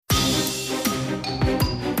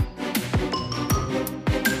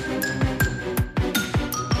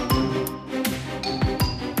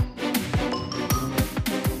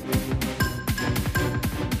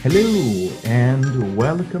Hello and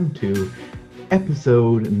welcome to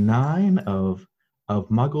episode 9 of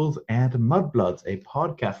Muggles and Mudbloods, a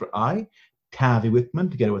podcast where I, Tavi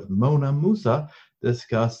Wickman, together with Mona Musa,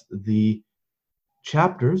 discuss the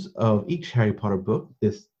chapters of each Harry Potter book.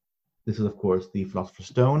 This is, of course, the Philosopher's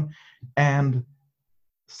Stone, and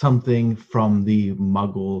something from the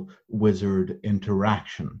Muggle-Wizard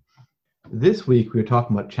interaction. This week we're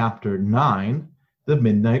talking about chapter 9, the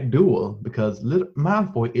Midnight Duel, because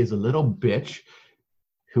Malfoy is a little bitch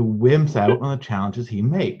who wimps out on the challenges he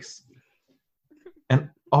makes. And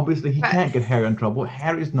obviously he can't get Harry in trouble.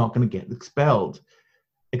 Harry's not going to get expelled.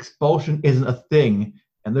 Expulsion isn't a thing,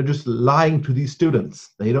 and they're just lying to these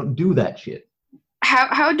students. They don't do that shit.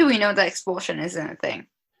 How do we know that expulsion isn't a thing?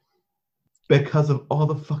 Because of all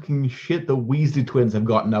the fucking shit the Weasley twins have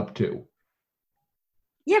gotten up to.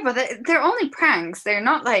 Yeah, but they're only pranks. They're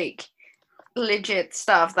not like legit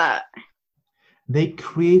stuff that... They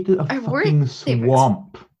created a fucking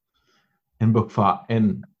swamp in book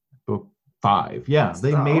 5. Yeah,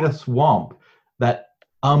 they made a swamp that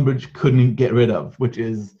Umbridge couldn't get rid of, which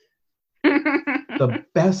is the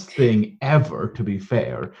best thing ever, to be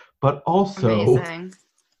fair, but also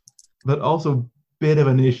bit of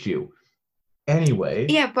an issue. Anyway.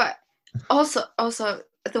 Yeah, but also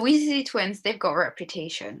the Weasley twins, they've got a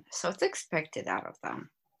reputation, so it's expected out of them.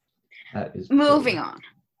 That is Moving on.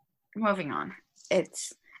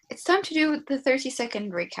 It's time to do the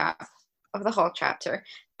 30-second recap of the whole chapter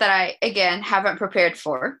that I, again, haven't prepared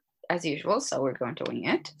for, as usual, so we're going to wing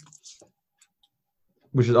it.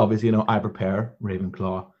 Which is obviously, I prepare.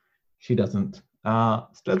 Ravenclaw. She doesn't.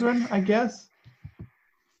 Slytherin, I guess?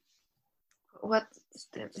 What?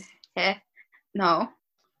 No.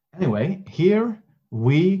 Anyway, here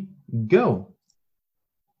we go.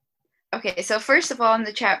 Okay, so first of all, in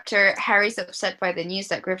the chapter, Harry's upset by the news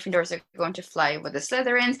that Gryffindors are going to fly with the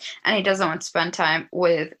Slytherins, and he doesn't want to spend time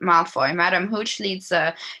with Malfoy. Madam Hooch leads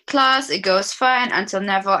the class. It goes fine until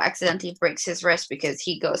Neville accidentally breaks his wrist because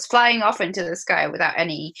he goes flying off into the sky without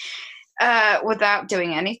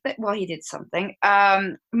doing anything. Well, he did something.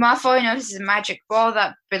 Malfoy notices a magic ball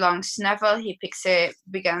that belongs to Neville. He picks it.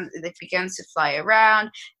 It begins to fly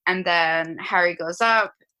around, and then Harry goes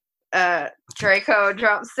up. Draco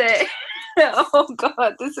drops it. Oh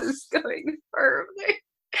god, this is going horribly.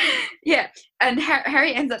 Yeah, and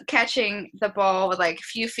Harry ends up catching the ball with like a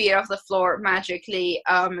few feet off the floor magically.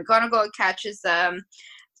 McGonagall catches them.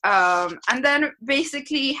 And then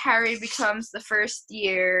basically Harry becomes the first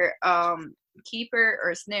year keeper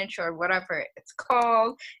or snitch or whatever it's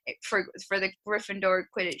called for the Gryffindor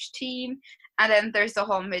Quidditch team. And then there's the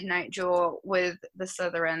whole midnight duel with the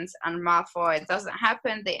Slytherins and Malfoy. It doesn't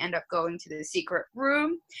happen. They end up going to the secret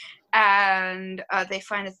room, and they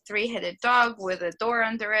find a 3-headed dog with a door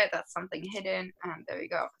under it. That's something hidden. And there you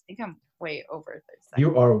go. I think I'm way over 30 seconds.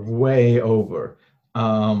 You are way over.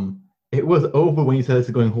 It was over when you said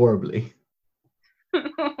it's going horribly.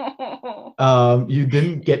 You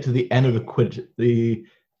didn't get to the end of the Quidditch,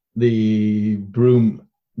 the broom,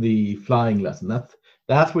 the flying lesson.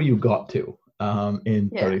 That's where you got to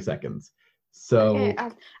in 30 seconds. So, okay,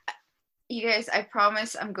 you guys, I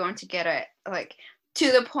promise I'm going to get it like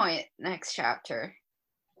to the point next chapter.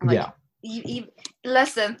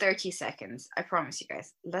 Less than 30 seconds. I promise you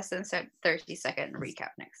guys. Less than 30-second recap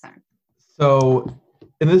next time. So,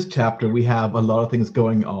 in this chapter, we have a lot of things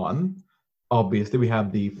going on. Obviously, we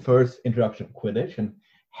have the first introduction of Quidditch, and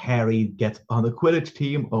Harry gets on the Quidditch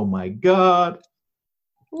team. Oh my god.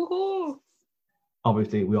 Woohoo!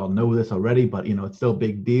 Obviously, we all know this already, but, it's still a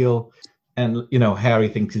big deal. And, Harry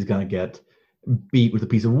thinks he's going to get beat with a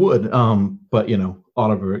piece of wood. But,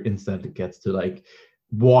 Oliver instead gets to, like,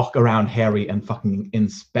 walk around Harry and fucking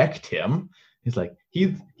inspect him. He's like,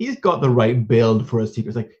 he's got the right build for a secret.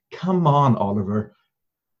 It's like, come on, Oliver.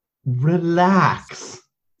 Relax.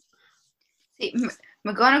 See,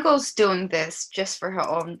 McGonagall's doing this just for her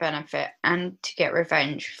own benefit and to get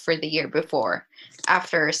revenge for the year before,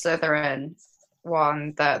 after Slytherin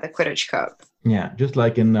won the Quidditch Cup. Yeah, just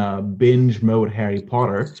like in binge mode Harry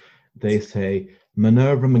Potter, they say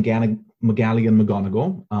Minerva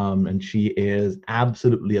McGonagall, and she is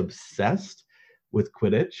absolutely obsessed with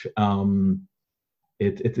Quidditch.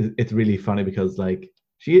 It's really funny because like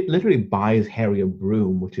she literally buys Harry a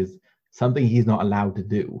broom, which is something he's not allowed to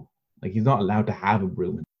do. Like he's not allowed to have a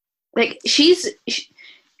broom. Like she's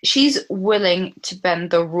willing to bend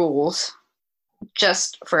the rules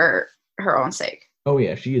just for her own sake. Oh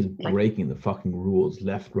yeah, she is breaking the fucking rules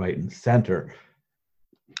left, right, and center.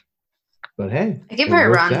 But hey, I give her a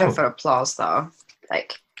round of applause though.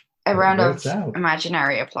 Like a round of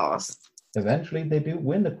imaginary applause. Eventually they do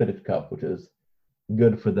win the Quidditch Cup, which is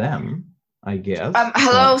good for them, I guess.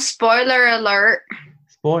 Hello, spoiler alert.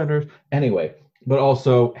 Spoilers. Anyway, but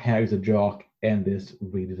also Harry's a jock, and this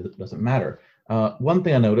really doesn't matter. One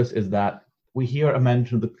thing I noticed is that we hear a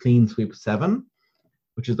mention of the Clean Sweep 7,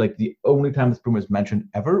 which is like the only time this broom is mentioned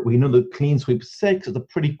ever. We know the Clean Sweep 6 is a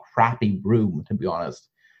pretty crappy broom, to be honest.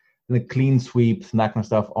 And the Clean Sweeps and that kind of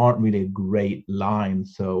stuff aren't really a great line.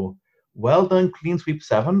 So well done, Clean Sweep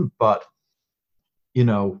 7, but, you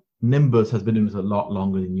know, Nimbus has been doing this a lot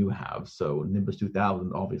longer than you have. So Nimbus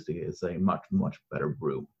 2000 obviously is a much, much better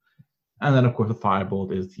broom. And then, of course, the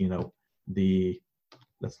Firebolt is, you know,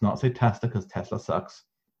 let's not say Tesla because Tesla sucks.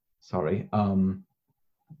 Sorry.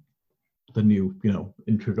 The new, you know,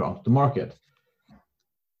 intruder onto the market.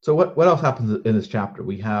 So what else happens in this chapter?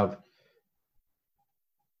 We have...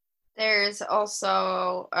 There's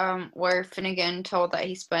also where Finnegan told that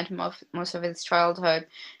he spent most of his childhood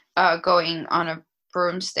going on a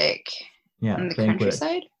broomstick in the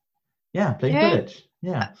countryside. Quidditch. Yeah, playing Quidditch.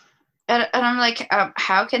 Yeah. And I'm like,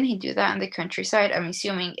 how can he do that in the countryside? I'm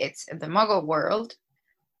assuming it's in the Muggle world.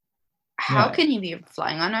 How can he be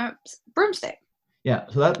flying on a broomstick? Yeah,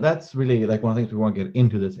 so that's really like one of the things we want to get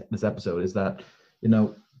into this episode is that, you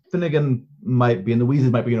know, Finnegan might be, and the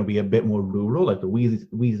Weasleys might be, you know, be a bit more rural. Like the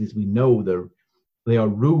Weasleys we know they are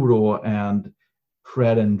rural, and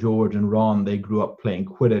Fred and George and Ron, they grew up playing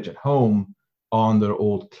Quidditch at home on their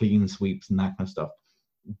old clean sweeps and that kind of stuff.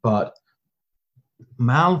 But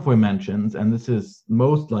Malfoy mentions, and this is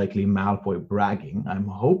most likely Malfoy bragging. I'm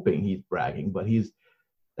hoping he's bragging, but he's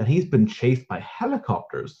been chased by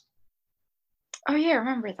helicopters. Oh yeah, I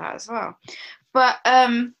remember that as well. But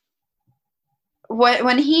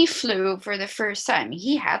when he flew for the first time,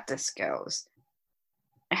 he had the skills.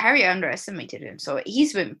 Harry underestimated him, so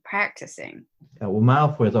he's been practicing. Yeah, well,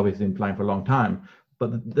 Malfoy has obviously been flying for a long time,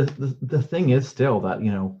 but the thing is still that,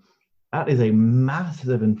 you know, that is a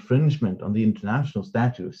massive infringement on the international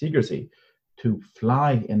statute of secrecy to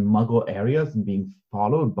fly in Muggle areas and being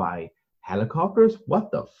followed by helicopters.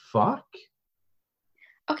 What the fuck?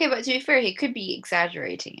 Okay, but to be fair, he could be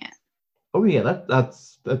exaggerating it. Oh yeah,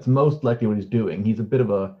 that's most likely what he's doing. He's a bit of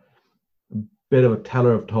a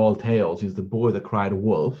teller of tall tales. He's the boy that cried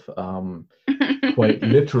wolf, quite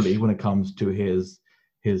literally when it comes to his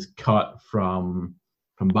cut from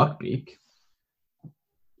Buckbeak.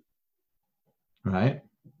 Right?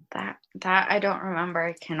 That I don't remember.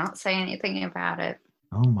 I cannot say anything about it.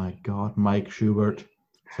 Oh my God, Mike Schubert.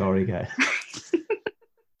 Sorry, guys.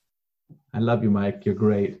 I love you, Mike. You're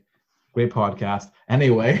great. Great podcast.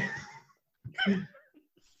 Anyway.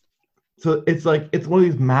 So it's like, it's one of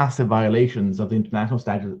these massive violations of the international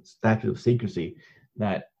statute of secrecy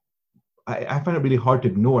that I find it really hard to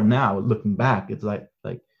ignore now, looking back. It's like,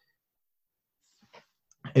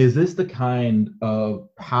 is this the kind of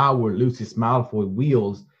power Lucius Malfoy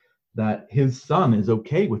wields that his son is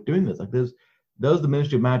okay with doing this? Like, does the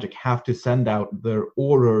Ministry of Magic have to send out their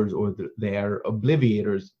Aurors or their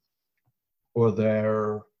Obliviators or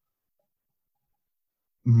their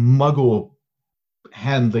Muggle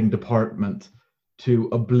handling department to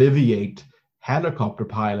obliviate helicopter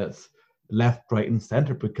pilots left, right, and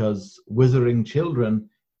center because wizarding children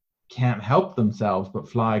can't help themselves but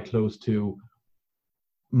fly close to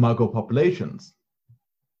Muggle populations?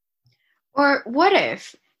 Or what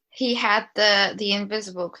if he had the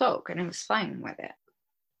invisible cloak and he was flying with it?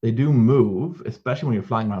 They do move, especially when you're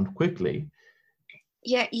flying around quickly.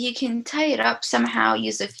 Yeah, you can tie it up somehow,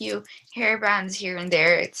 use a few hair bands here and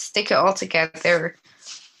there, stick it all together,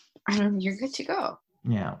 and you're good to go.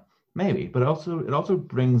 Yeah, maybe. But it also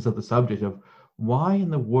brings up the subject of why in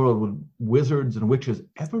the world would wizards and witches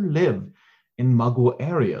ever live in Muggle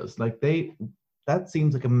areas? Like, that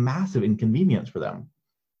seems like a massive inconvenience for them.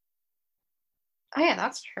 Oh yeah,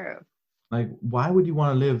 that's true. Like, why would you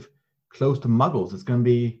want to live close to Muggles? It's going to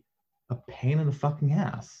be a pain in the fucking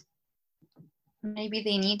ass. Maybe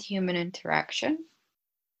they need human interaction,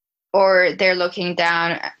 or they're looking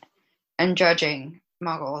down and judging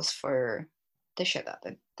Muggles for the shit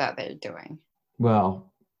that they're doing.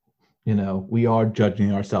 Well, you know, we are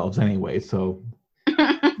judging ourselves anyway, so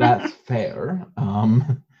that's fair.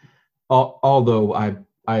 Although I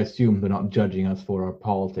assume they're not judging us for our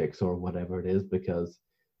politics or whatever it is, because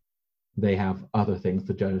they have other things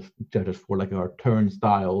to judge us for, like our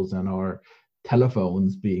turnstiles and our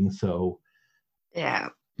telephones being so. Yeah.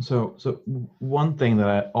 So one thing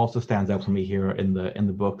that also stands out for me here in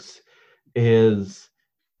the books is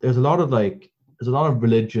there's a lot of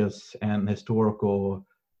religious and historical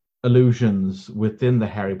allusions within the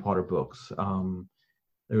Harry Potter books.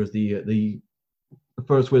 There's the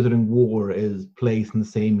first Wizarding War is placed in the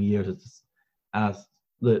same year as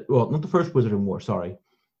not the first Wizarding War, sorry.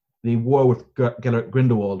 The war with Gellert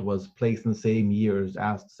Grindelwald was placed in the same years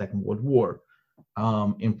as the Second World War,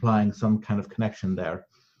 implying some kind of connection there.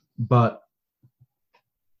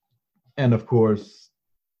 And of course,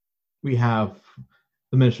 we have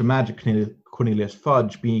the Minister of Magic, Cornelius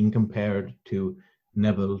Fudge, being compared to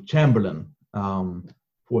Neville Chamberlain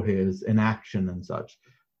for his inaction and such.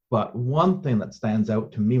 But one thing that stands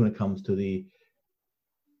out to me when it comes to the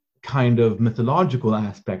kind of mythological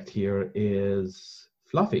aspect here is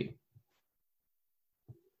Fluffy.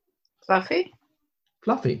 Fluffy.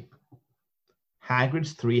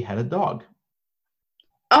 Hagrid's three-headed dog.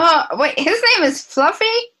 Oh, wait, his name is Fluffy?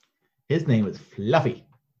 His name is Fluffy.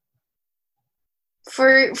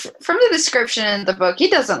 From the description in the book, he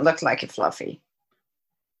doesn't look like a Fluffy.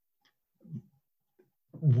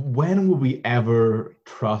 When will we ever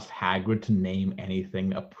trust Hagrid to name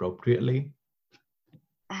anything appropriately?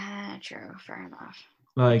 True, fair enough.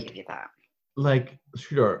 Like, I'll give you that. Like,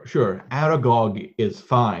 sure, Aragog is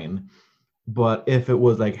fine, but if it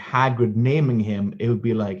was like Hagrid naming him, it would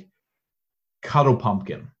be like Cuddle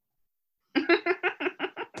Pumpkin.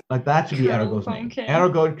 Like, that should be Aragog's name.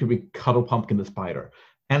 Aragog could be Cuddle Pumpkin the Spider.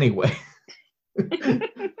 Anyway.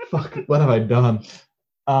 Fuck, what have I done?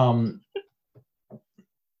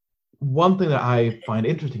 One thing that I find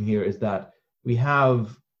interesting here is that we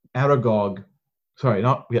have Aragog,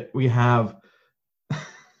 we have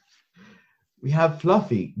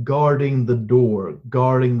Fluffy guarding the door,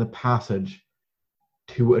 guarding the passage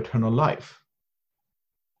to eternal life.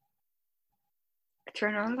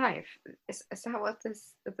 Eternal life. Is that what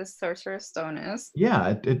this Sorcerer's Stone is?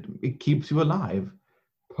 Yeah, it keeps you alive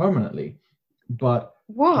permanently. But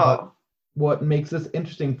what makes this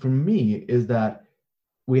interesting for me is that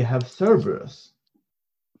we have Cerberus.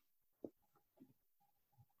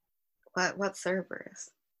 What's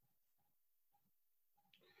Cerberus?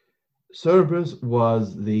 Cerberus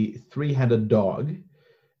was the three-headed dog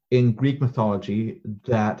in Greek mythology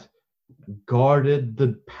that guarded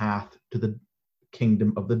the path to the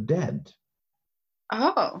kingdom of the dead.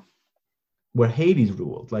 Oh. Where Hades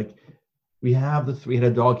ruled. Like, we have the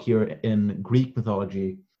three-headed dog here in Greek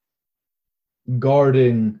mythology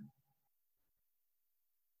guarding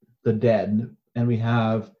the dead, and we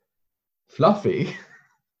have Fluffy,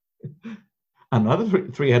 another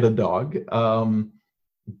three-headed dog,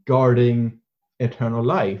 guarding eternal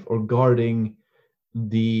life, or guarding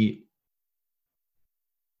the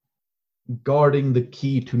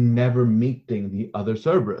key to never meeting the other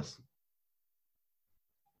Cerberus.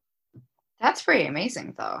 That's pretty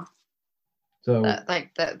amazing, though. So,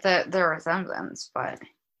 the resemblance, but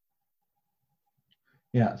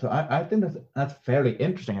yeah. So I think that's fairly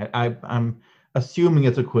interesting. I'm assuming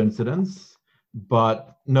it's a coincidence,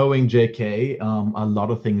 but knowing J.K., a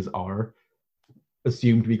lot of things are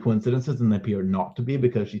assumed to be coincidences and appear not to be,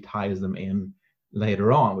 because she ties them in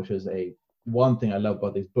later on, which is one thing I love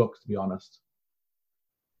about these books, to be honest.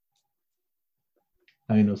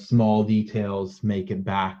 I know small details make it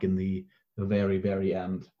back in the very, very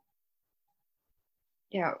end.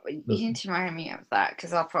 Yeah, you need to remind me of that,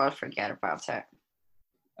 because I'll probably forget about it.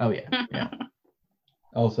 Oh, yeah, yeah.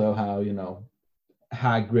 Also, how,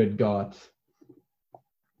 Hagrid got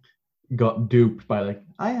duped by, like,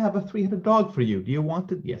 I have a three-headed dog for you. Do you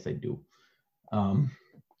want it? Yes, I do.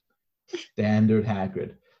 Standard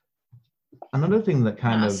Hagrid. Another thing that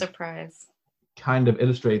kind of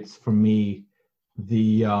illustrates for me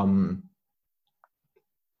the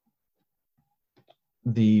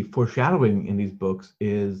foreshadowing in these books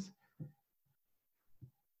is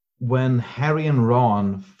when Harry and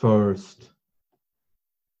Ron first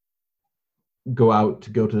go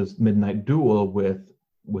to this midnight duel with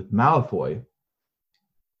Malfoy.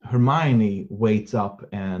 Hermione waits up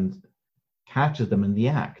and catches them in the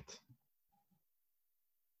act.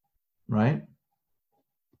 Right?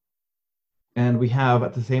 And we have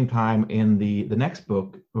at the same time in the next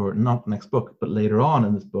book, or not the next book, but later on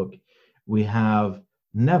in this book, we have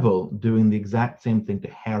Neville doing the exact same thing to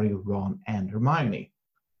Harry, Ron, and Hermione.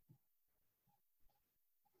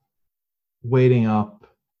 Waiting up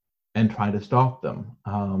and trying to stop them.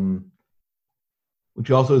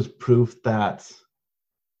 Which also is proof that,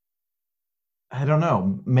 I don't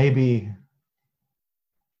know, maybe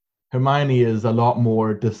Hermione is a lot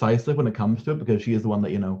more decisive when it comes to it, because she is the one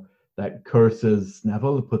that, that curses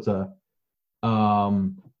Neville, puts a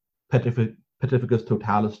Petrificus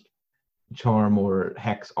Totalis charm or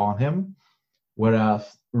hex on him,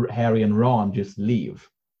 whereas Harry and Ron just leave.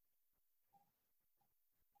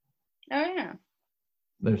 Oh, yeah.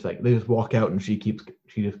 They just walk out, and she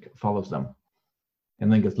just follows them, and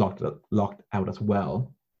then gets locked out as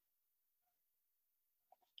well.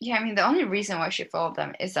 Yeah, I mean, the only reason why she followed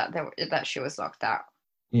them is that that she was locked out.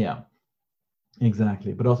 Yeah,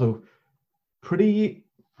 exactly. But also pretty...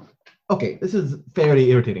 Okay, this is fairly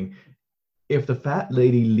irritating. If the fat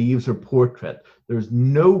lady leaves her portrait, there's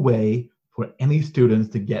no way for any students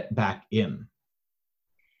to get back in.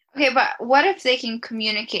 Okay, but what if they can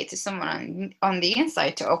communicate to someone on the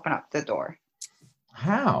inside to open up the door?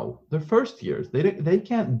 How? They're first years. They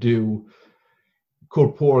can't do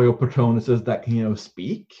corporeal patronuses that can,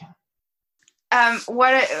 speak.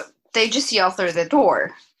 They just yell through the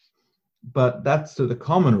door. But that's to the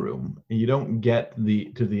common room, and you don't get to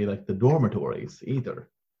the dormitories either.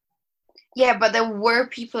 Yeah, but there were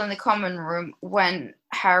people in the common room when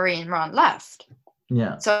Harry and Ron left.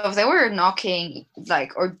 Yeah. So if they were knocking,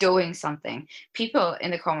 or doing something, people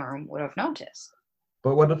in the common room would have noticed.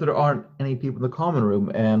 But what if there aren't any people in the common room,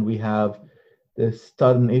 and we have this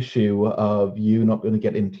sudden issue of you not going to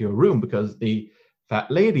get into your room because the fat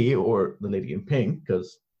lady, or the lady in pink,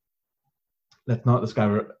 because let's not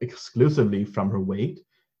describe her exclusively from her weight.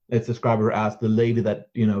 Let's describe her as the lady that,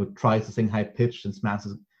 tries to sing high pitched and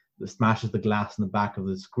smashes the glass in the back of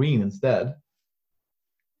the screen instead.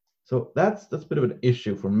 So that's a bit of an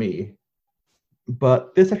issue for me.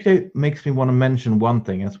 But this actually makes me want to mention one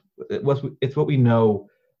thing. It's what we know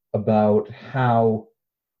about how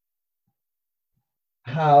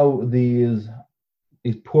these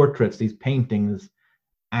portraits, these paintings,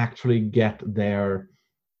 actually get their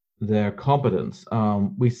competence.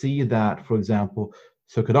 We see that, for example,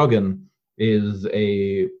 Sir Cadogan is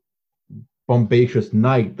a bombacious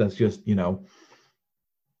knight that's just,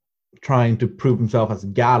 trying to prove himself as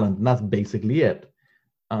gallant, and that's basically it.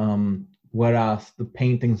 Whereas the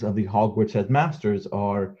paintings of the Hogwarts headmasters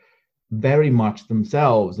are very much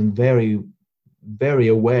themselves and very, very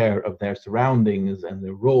aware of their surroundings and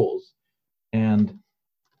their roles. And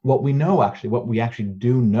what we actually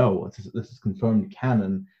do know, this is confirmed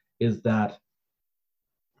canon, is that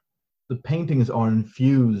the paintings are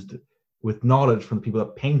infused with knowledge from the people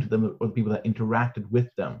that painted them or the people that interacted with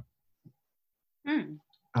them.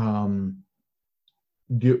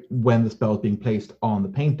 When the spell is being placed on the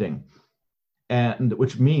painting. And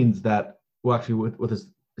which means that,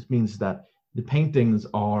 this means that the paintings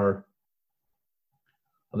the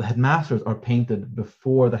headmasters are painted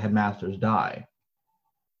before the headmasters die.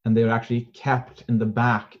 And they're actually kept in the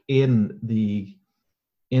back in the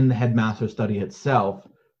headmaster's study itself,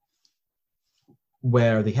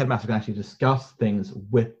 where the headmaster can actually discuss things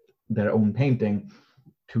with their own painting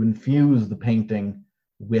to infuse the painting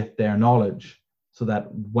with their knowledge, so that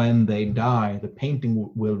when they die, the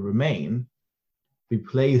painting will remain, be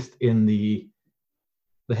placed in the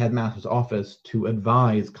headmaster's office to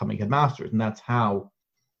advise coming headmasters. And that's how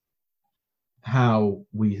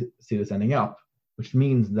we see this ending up, which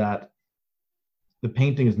means that the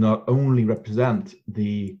paintings not only represent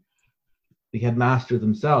the headmaster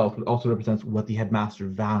themselves, but also represents what the headmaster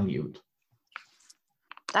valued.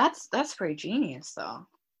 That's pretty genius, though.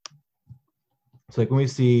 It's like when we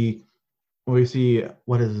see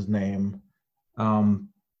what is his name, the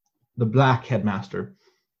black headmaster.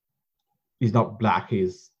 He's not black.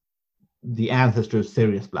 He's the ancestor of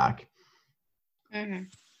Sirius Black. Mm-hmm.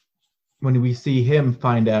 When we see him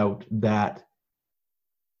find out that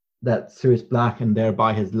Sirius Black and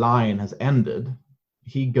thereby his line has ended,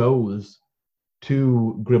 he goes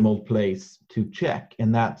to Grimmauld Place to check,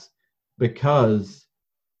 and that's because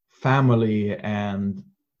family and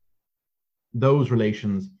those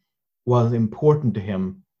relations was important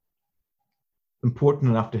enough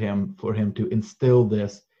to him for him to instill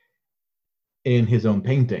this in his own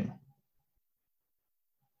painting.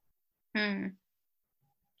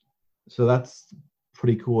 So that's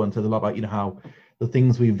pretty cool, and says a lot about how the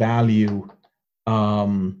things we value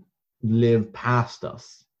live past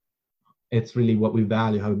us. It's really what we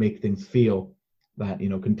value, how we make things feel, that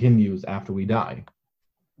continues after we die.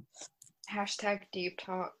 #deep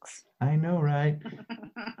talks. I know, right?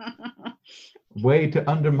 Way to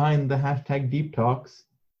undermine the #deep talks.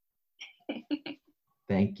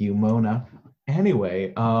 Thank you, Mona.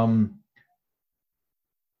 Anyway,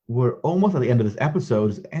 we're almost at the end of this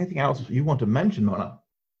episode. Is there anything else you want to mention, Mona?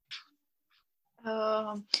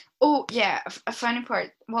 Oh yeah, a funny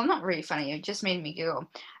part. Well, not really funny. It just made me giggle.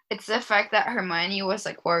 It's the fact that Hermione was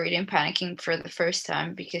worried and panicking for the first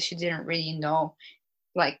time because she didn't really know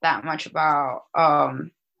that much about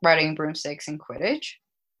riding broomsticks and Quidditch.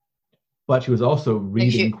 But she was also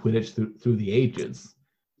reading Quidditch through the ages.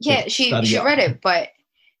 Yeah, she read it, but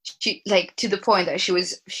she to the point that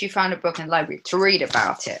she found a book in the library to read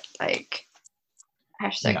about it.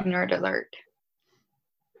 Nerd alert.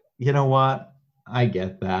 You know what? I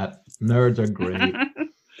get that. Nerds are great.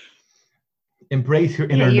 Embrace your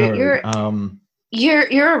Yeah, inner nerd. You're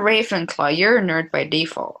a Ravenclaw. You're a nerd by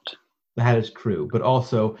default. That is true. But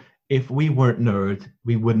also, if we weren't nerds,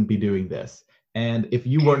 we wouldn't be doing this. And if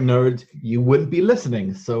you weren't nerds, you wouldn't be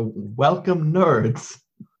listening. So welcome, nerds.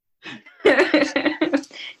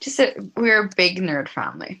 We're a big nerd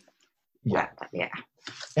family. Yeah. Yeah.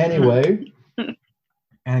 Anyway,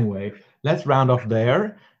 let's round off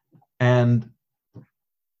there. And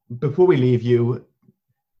before we leave you,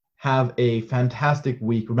 have a fantastic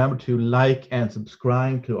week. Remember to like and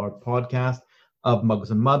subscribe to our podcast of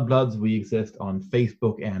Muggles and Mudbloods. We exist on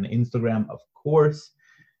Facebook and Instagram, of course.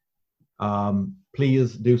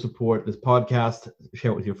 Please do support this podcast,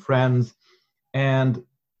 share it with your friends. And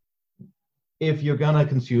if you're going to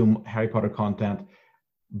consume Harry Potter content,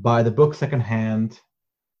 buy the book secondhand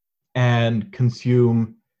and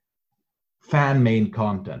consume fan-made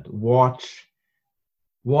content. Watch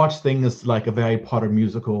things like a Harry Potter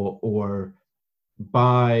musical or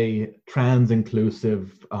buy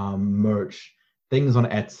trans-inclusive merch, things on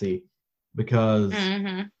Etsy, because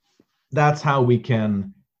that's how we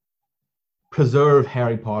can preserve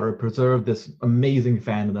Harry Potter, preserve this amazing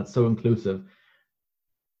fandom that's so inclusive,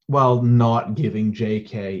 while not giving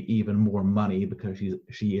JK even more money because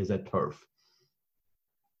she is a TERF.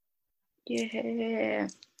 Yeah.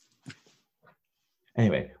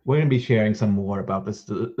 Anyway, we're going to be sharing some more about this.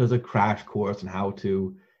 There's a crash course on how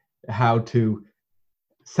to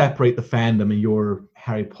separate the fandom and your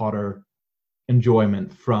Harry Potter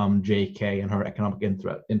enjoyment from JK and her economic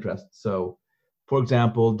interest. So, for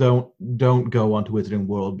example, don't go onto Wizarding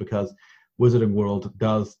World because Wizarding World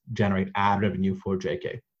does generate ad revenue for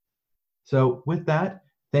JK. So with that,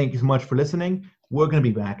 thank you so much for listening. We're going to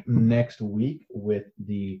be back next week with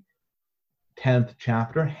the 10th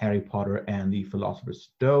chapter, Harry Potter and the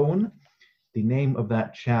Philosopher's Stone. The name of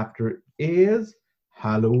that chapter is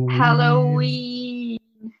Halloween.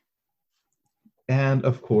 And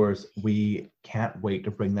of course, we can't wait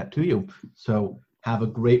to bring that to you. So have a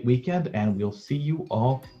great weekend, and we'll see you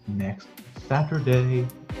all next Saturday.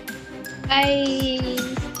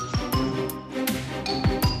 Bye.